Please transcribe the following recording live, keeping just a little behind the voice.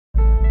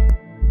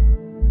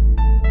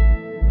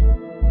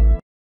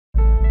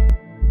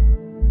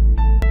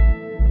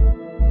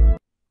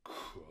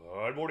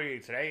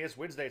Today is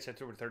Wednesday,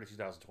 September 30,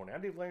 2020.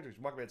 I'm Dave Landry.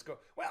 Market bets go.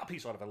 Well,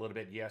 peace off a little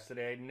bit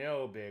yesterday.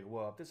 No big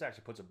whoop. This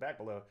actually puts it back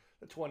below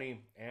the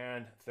 20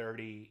 and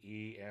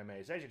 30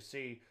 EMAs. As you can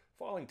see,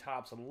 falling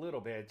tops a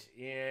little bit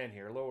in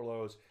here. Lower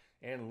lows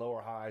and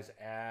lower highs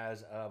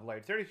as of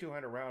late.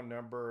 3,200 round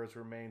numbers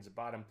remains the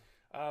bottom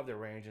of the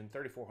range, and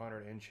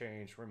 3,400 and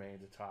change remains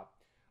the top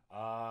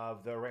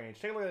of the range.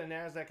 Take a look at the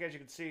NASDAQ. As you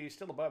can see,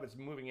 still above its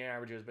moving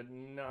averages, but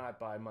not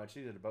by much.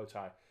 These are the bow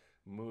tie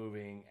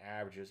moving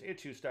averages. It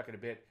too stuck in a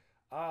bit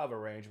of a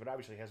range, but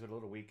obviously has been a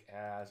little weak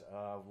as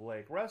of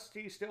late.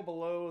 Rusty still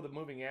below the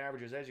moving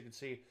averages. As you can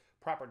see,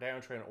 proper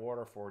downtrend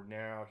order for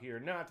now here.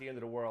 Not the end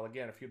of the world.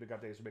 Again, a few big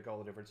updates will make all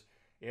the difference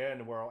in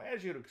the world.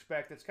 As you'd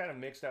expect, it's kind of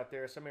mixed out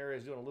there. Some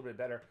areas doing a little bit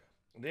better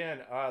than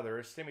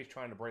others. Semi's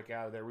trying to break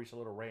out of there, reach a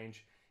little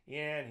range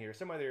in here.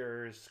 Some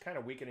others kind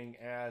of weakening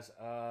as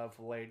of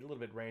late, a little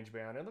bit range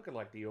bound, and looking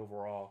like the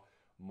overall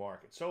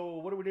market. So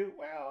what do?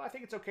 Well, I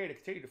think it's okay to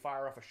continue to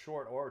fire off a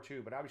short or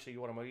two, but obviously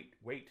you want to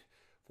wait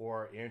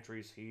for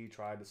entries. He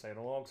tried to say it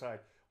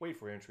alongside, wait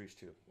for entries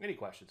too. Any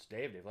questions?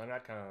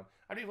 DaveLandry.com.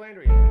 I'm Dave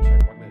Landry, and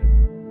check market minute.